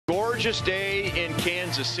gorgeous day in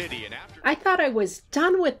Kansas City. And after I thought I was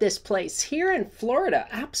done with this place here in Florida.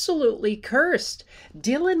 Absolutely cursed.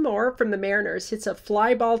 Dylan Moore from the Mariners hits a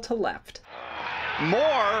fly ball to left.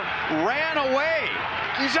 Moore ran away.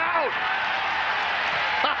 He's out.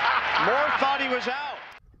 Moore thought he was out.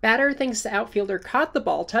 Batter thinks the outfielder caught the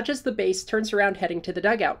ball, touches the base, turns around heading to the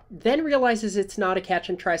dugout, then realizes it's not a catch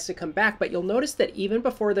and tries to come back, but you'll notice that even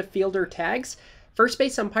before the fielder tags, first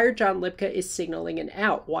base umpire John Libka is signaling an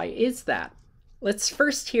out. Why is that? Let's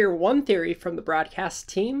first hear one theory from the broadcast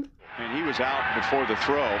team. And he was out before the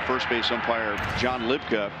throw. First base umpire John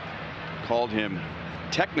Libka called him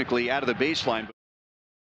technically out of the baseline.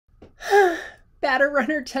 Batter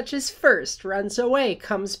runner touches first, runs away,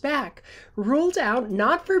 comes back. Ruled out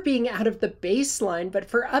not for being out of the baseline, but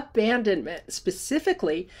for abandonment.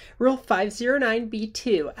 Specifically, Rule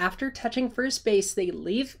 509b2. After touching first base, they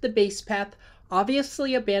leave the base path,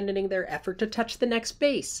 obviously abandoning their effort to touch the next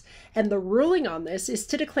base. And the ruling on this is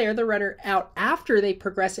to declare the runner out after they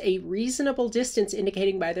progress a reasonable distance,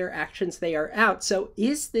 indicating by their actions they are out. So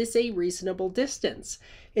is this a reasonable distance?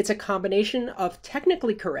 It's a combination of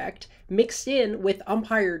technically correct mixed in with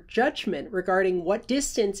umpire judgment regarding what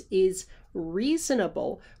distance is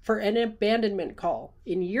reasonable for an abandonment call.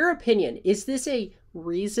 In your opinion, is this a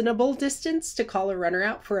reasonable distance to call a runner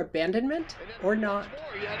out for abandonment or not?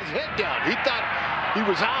 He had his head down. He thought he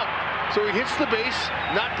was out. So he hits the base,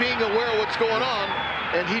 not being aware of what's going on,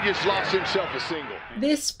 and he just lost himself a single.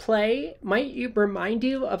 This play might remind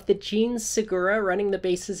you of the Gene Segura running the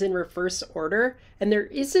bases in reverse order, and there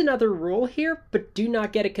is another rule here, but do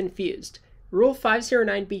not get it confused. Rule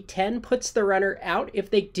 509b10 puts the runner out if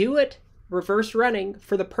they do it reverse running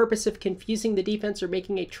for the purpose of confusing the defense or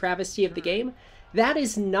making a travesty of the game. That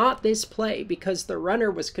is not this play because the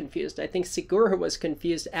runner was confused. I think Segura was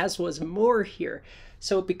confused, as was Moore here.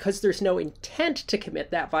 So because there's no intent to commit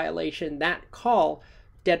that violation, that call,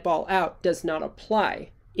 dead ball out, does not apply.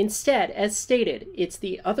 Instead, as stated, it's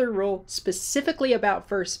the other rule specifically about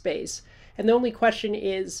first base. And the only question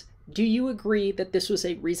is, do you agree that this was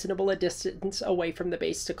a reasonable distance away from the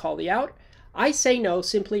base to call the out? I say no,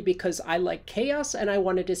 simply because I like chaos and I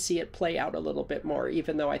wanted to see it play out a little bit more,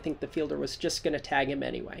 even though I think the fielder was just going to tag him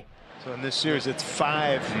anyway. So in this series, it's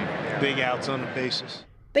 5 big outs on the bases.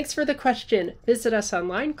 Thanks for the question. Visit us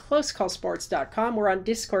online, closecallsports.com. We're on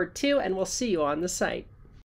Discord too, and we'll see you on the site.